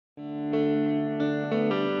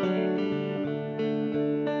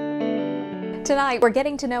Tonight, we're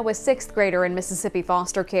getting to know a 6th grader in Mississippi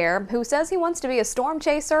foster care who says he wants to be a storm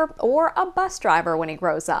chaser or a bus driver when he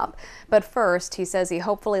grows up. But first, he says he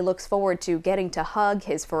hopefully looks forward to getting to hug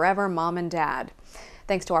his forever mom and dad.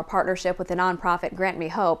 Thanks to our partnership with the nonprofit Grant Me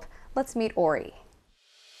Hope, let's meet Orry.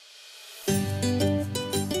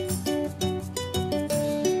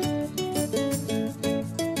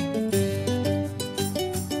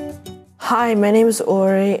 Hi, my name is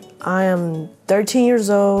Orry. I am 13 years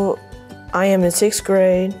old. I am in 6th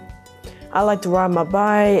grade. I like to ride my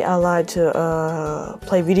bike. I like to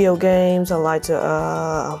play video games. I like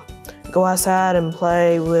to go outside and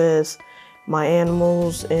play with my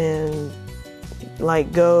animals and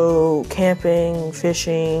like go camping,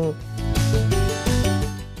 fishing.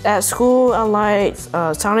 At school, I like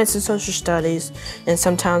science and social studies and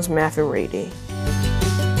sometimes math and reading.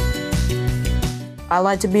 I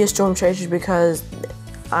like to be a storm chaser because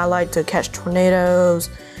I like to catch tornadoes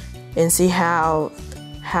and see how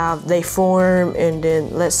they form, and then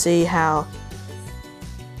let's see how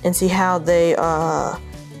they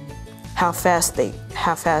how fast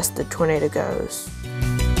the tornado goes.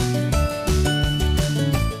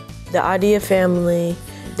 The Idea family,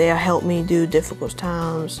 they help me do difficult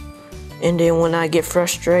times, and then when I get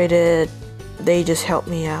frustrated, they just help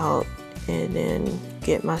me out and then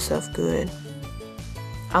get myself good.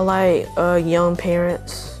 I like young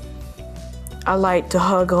parents. I like to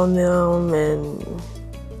hug on them, and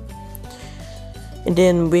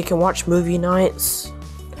then we can watch movie nights,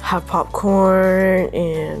 have popcorn,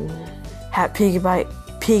 and have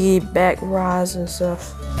piggyback rides and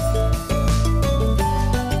stuff.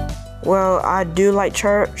 Well, I do like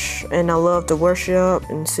church, and I love to worship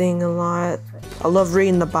and sing a lot. I love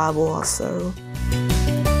reading the Bible also.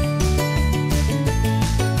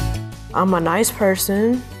 I'm a nice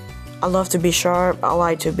person. I love to be sharp. I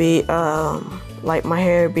like to be like my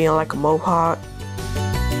hair being like a mohawk.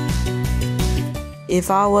 If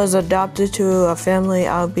I was adopted to a family,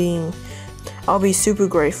 I'll be super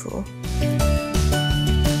grateful.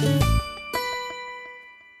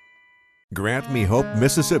 Grant Me Hope,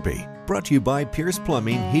 Mississippi, brought to you by Pierce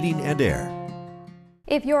Plumbing, Heating and Air.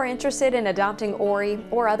 If you're interested in adopting Orry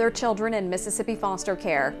or other children in Mississippi foster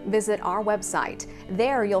care, visit our website.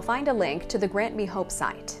 There you'll find a link to the Grant Me Hope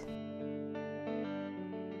site.